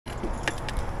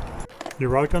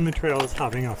You're out on the trails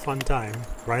having a fun time,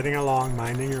 riding along,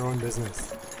 minding your own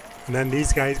business. And then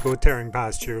these guys go tearing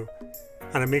past you.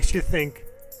 And it makes you think,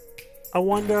 I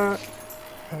wonder,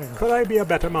 could I be a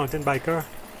better mountain biker?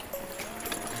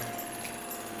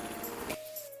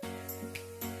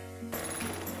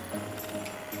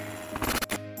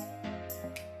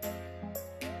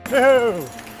 No!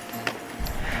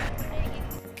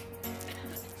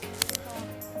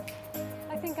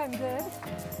 I think I'm good.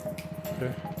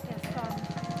 Okay. Yes,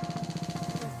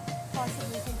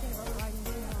 possibly thinking about riding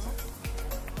tomorrow.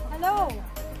 Hello!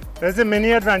 There's a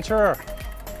mini adventurer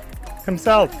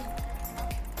himself.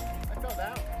 I fell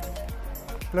down.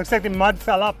 Looks like the mud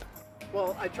fell up.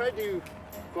 Well, I tried to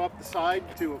go up the side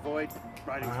to avoid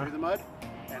riding through the mud.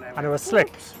 And it was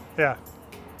slick. Yeah.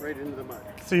 Right into the mud.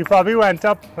 So you probably went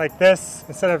up like this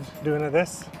instead of doing it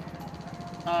this?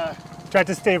 Tried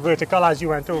to stay vertical as you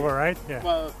went over, right? Yeah.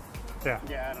 Well, yeah,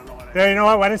 I don't know what yeah, you know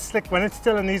what? When it's slick, when it's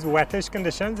still in these wettish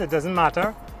conditions, it doesn't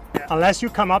matter. Yeah. Unless you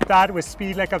come up that with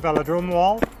speed like a velodrome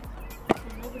wall,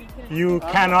 you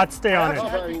cannot stay on it.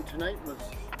 I mean, tonight was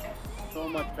so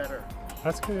much better.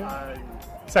 That's good.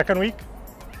 Second week?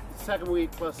 Second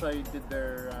week, plus I did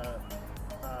their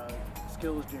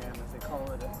skills jam, as they call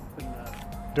it, in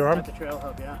Durham? at the Trail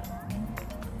Hub, yeah.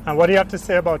 And what do you have to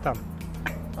say about them?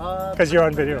 Because you're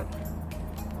on video.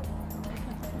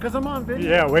 Because I'm on video.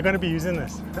 Yeah, we're going to be using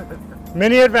this.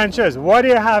 Mini adventures, what do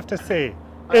you have to say?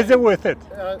 Is it worth it?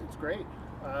 It's great.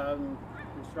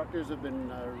 Instructors have been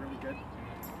really good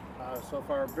so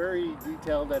far. Very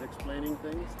detailed at explaining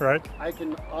things. Right. I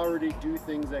can already do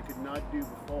things I could not do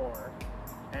before,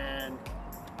 and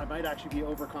I might actually be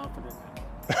overconfident.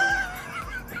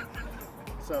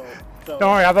 So don't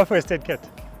worry, I have a first aid kit.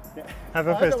 Yeah. I have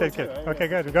a first aid kit. Okay,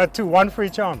 good. We got two, one for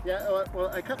each arm. Yeah. Well,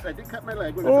 I did cut my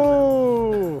leg. When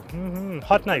Oh,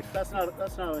 hot knife. That's not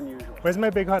unusual. Where's my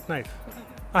big hot knife?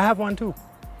 I have one too.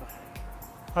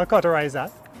 I'll cauterize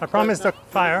that. I promise to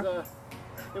fire.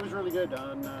 It was really good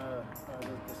on the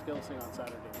skills thing on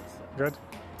Saturday. Good. It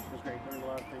was great. Learned a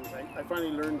lot of things. I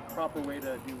finally learned proper way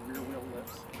to do rear wheel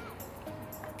lifts.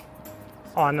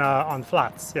 On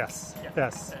flats, yes. Yeah.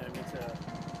 Yes. And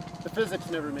the physics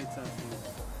never made sense to me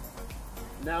before.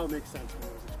 Now it makes sense when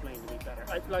it was explained to me better.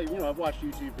 I've watched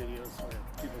YouTube videos where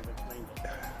people have explained it.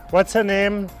 What's her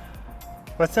name?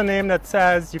 What's the name that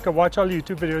says you can watch all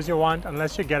YouTube videos you want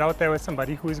unless you get out there with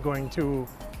somebody who is going to...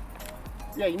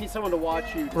 Yeah, you need someone to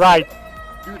watch you. Right.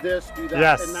 Do this, do that.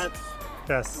 Yes. And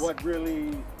that's what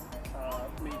really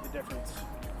made the difference.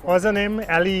 What was her name?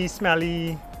 Ellie,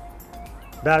 Smelly,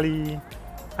 Belly.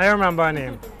 I remember her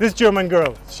name. This German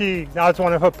girl. That was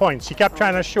one of her points. She kept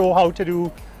trying to show how to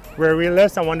do rear wheel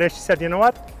lifts, and one day she said, you know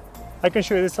what? I can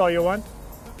show you this all you want,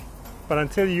 but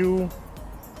until you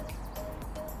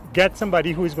get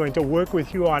somebody who is going to work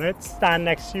with you on it, stand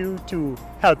next to you to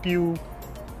help you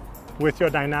with your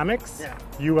dynamics,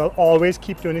 you will always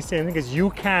keep doing the same thing because you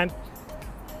can't,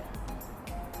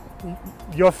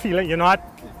 you're feeling, you're not,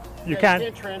 you can't.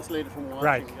 You can't translate it from watching.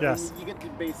 Right, I yes. mean, you get the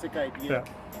basic idea. Yeah.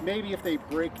 Maybe if they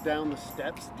break down the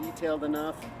steps detailed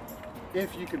enough,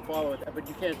 if you can follow it, but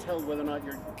you can't tell whether or not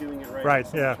you're doing it right. Right,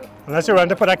 yeah. Unless you're ready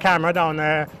to put a camera down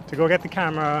there, to go get the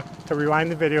camera, to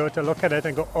rewind the video, to look at it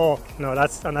and go, oh, no,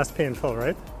 that's painful,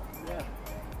 right? Yeah.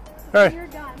 When you're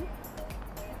done, you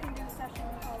can do a session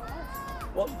with all of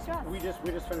us. Well, we just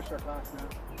finished our class now.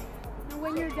 And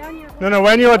when you're done, you're... No,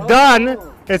 when you're done,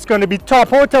 it's going to be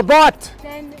topo to bot.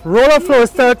 Roller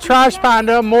coaster, trash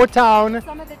panda, Motown,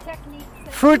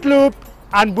 Fruit Loop,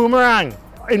 and Boomerang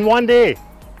in one day.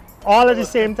 All at the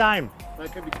same time.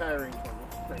 That could be tiring for me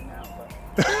right now,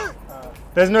 but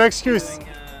there's no excuse.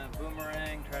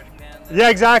 Boomerang, trash panda.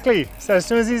 Yeah, exactly. So as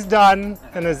soon as he's done,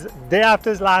 and his day after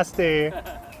his last day,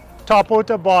 topo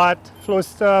to bot,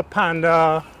 Floaster,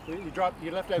 Panda.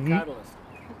 You left out Catalyst.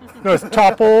 No, it's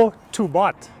topo to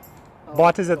bot.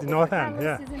 Bot is at the north end.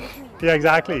 Yeah. Yeah,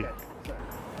 exactly. Okay.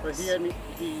 But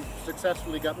he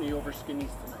successfully got me over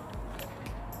skinnies tonight,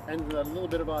 and a little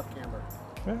bit of off camber.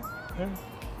 Yeah.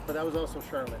 But that was also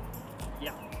Charlotte.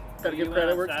 Yeah. Gotta give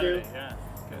credit where it's due. Yeah.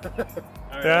 Good. All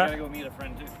right, Yeah. I gotta go meet a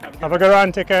friend too. Have a good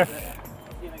one. Take care.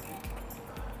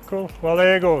 Cool. Well,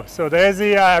 there you go. So there's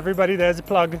the everybody. There's a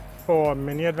plug for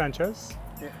mini adventures.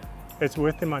 Yeah. It's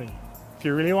worth the money. If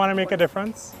you really want to make a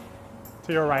difference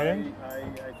to your riding. I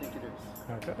think it is.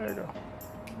 Okay, there you go.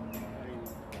 I mean,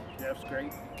 Jeff's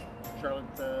great. Charlotte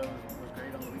was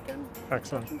great on the weekend.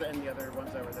 Excellent. And the other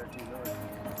ones that were there too.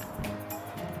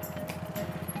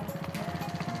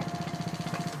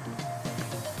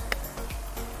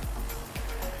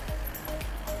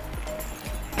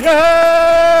 Yo!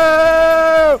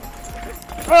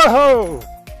 Oh!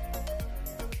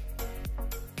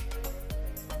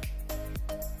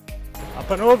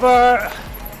 Up and over.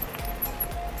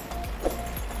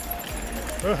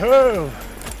 Woohoo!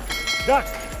 Duck.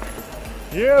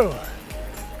 You.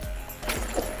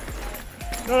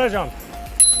 Another jump.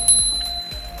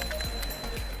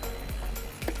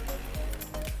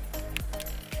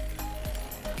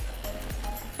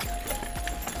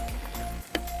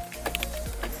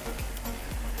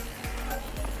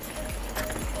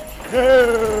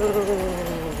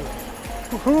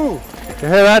 Woohoo! You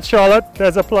hear that, Charlotte?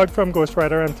 There's a plug from Ghost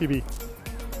Rider MTB.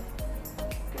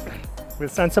 We'll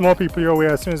send some more people your way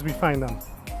as soon as we find them.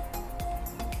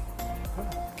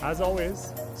 As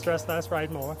always, stress less,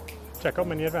 ride more. Check out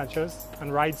many adventures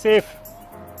and ride safe,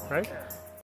 right?